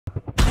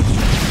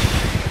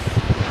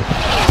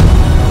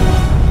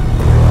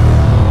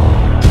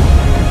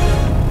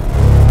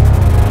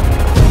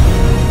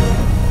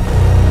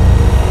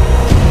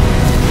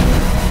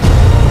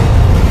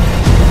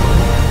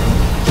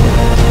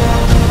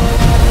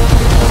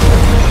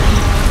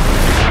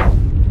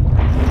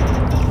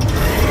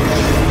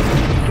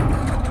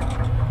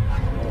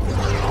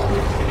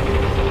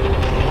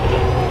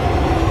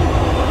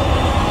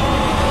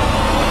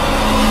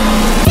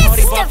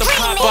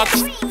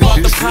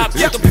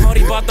The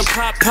party bout the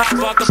pop,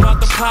 bout the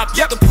pop,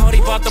 yeah, the party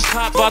bout the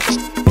pop, bout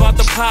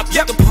the pop,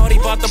 yeah, the party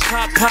bout the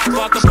pop,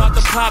 bout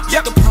the pop,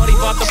 yeah, the party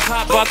bout the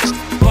pop,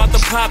 bout the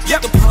pop,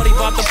 yeah, the party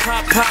bout the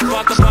pop,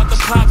 bout the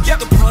pop, yeah,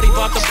 the party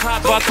bout the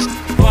pop,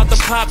 bout the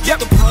pop, yeah,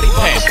 the party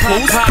bout the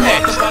pop,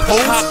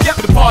 yeah,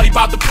 the party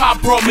bout the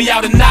pop brought me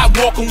out and not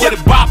walking with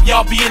a bop.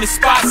 Y'all be in the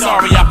spot,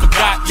 sorry I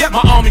forgot.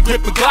 My army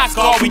gripping Glocks,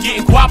 all we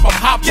getting guap. I'm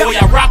hot boy,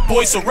 I rock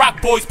boys, so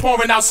rock boys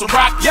pouring out some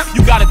rock.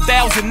 You got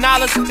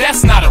 $1,000,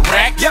 that's not a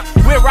rack.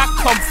 Where I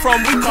come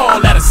from, we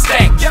call that a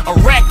stack. A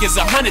rack is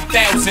 100,000,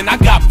 I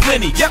got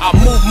plenty. I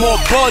move more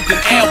bud than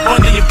Al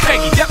Bundy and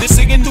Peggy. This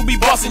nigga do be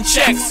busting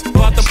checks.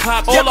 All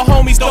the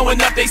homies throwing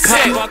up they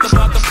set.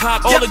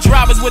 All the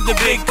drivers with the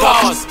big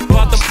cars.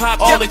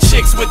 All the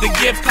chicks with the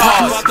gift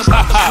cards.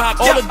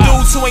 All the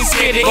dudes who ain't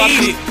scared to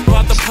eat it.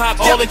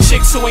 All the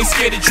chicks who ain't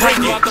scared to drink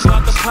it.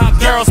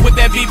 Girls with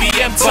that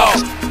BBM talk.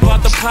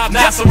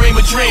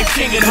 Nasarima Dream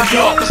King of New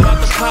York.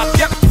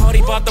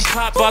 Party bout the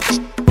pop, bout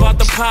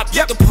the pop,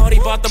 yeah, the party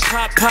bout the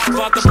pop,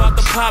 bout the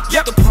pop,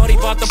 yeah, the party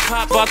bout the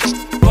pop, bout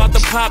the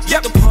pop,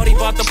 yeah, the party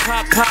bout the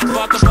pop,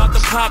 bout the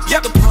pop, yeah,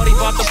 the party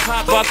bout the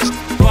pop, bout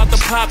the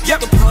pop, yeah,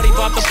 the party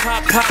bout the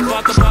pop,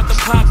 bout the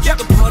pop, yeah,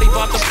 the party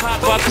bout the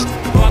pop,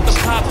 bout the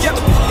pop, yeah,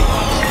 the